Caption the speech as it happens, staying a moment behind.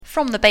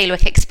From the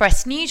Bailiwick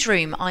Express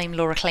newsroom, I'm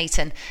Laura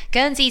Clayton.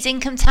 Guernsey's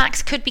income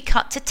tax could be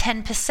cut to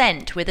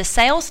 10%, with a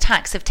sales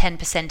tax of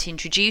 10%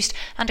 introduced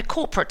and a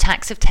corporate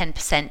tax of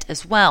 10%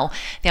 as well.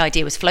 The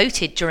idea was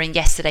floated during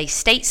yesterday's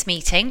States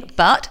meeting,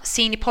 but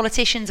senior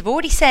politicians have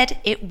already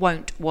said it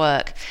won't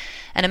work.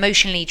 An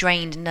emotionally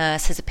drained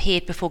nurse has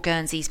appeared before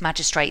Guernsey's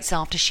magistrates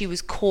after she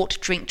was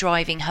caught drink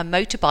driving her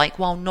motorbike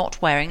while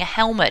not wearing a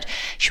helmet.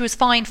 She was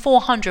fined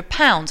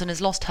 £400 and has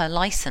lost her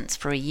licence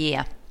for a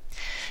year.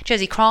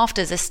 Jersey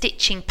crafters are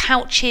stitching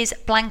pouches,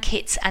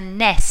 blankets and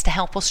nests to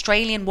help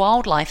Australian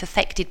wildlife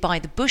affected by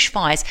the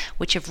bushfires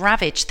which have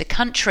ravaged the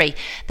country.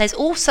 There's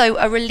also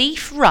a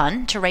relief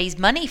run to raise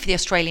money for the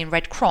Australian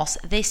Red Cross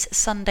this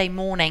Sunday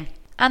morning.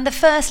 And the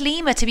first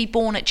lemur to be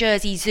born at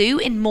Jersey Zoo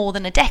in more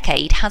than a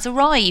decade has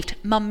arrived.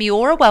 Mum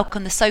Miura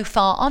welcomed the so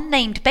far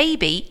unnamed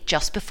baby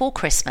just before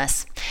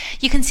Christmas.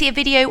 You can see a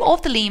video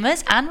of the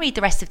lemurs and read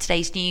the rest of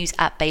today's news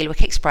at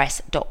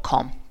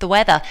bailiwickexpress.com. The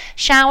weather,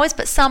 showers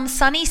but some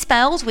sunny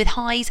spells with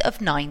highs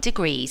of 9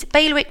 degrees.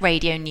 Bailiwick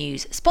Radio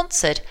News,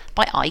 sponsored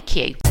by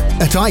IQ.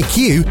 At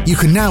IQ, you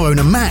can now own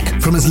a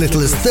Mac from as little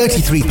as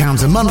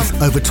 £33 a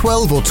month over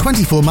 12 or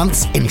 24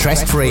 months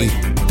interest-free.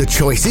 The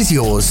choice is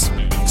yours.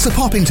 So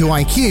pop into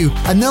IQ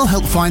and they'll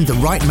help find the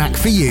right Mac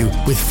for you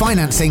with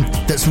financing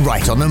that's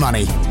right on the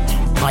money.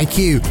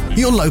 IQ,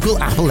 your local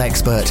Apple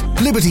expert.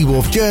 Liberty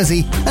Wharf,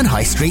 Jersey and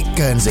High Street,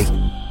 Guernsey.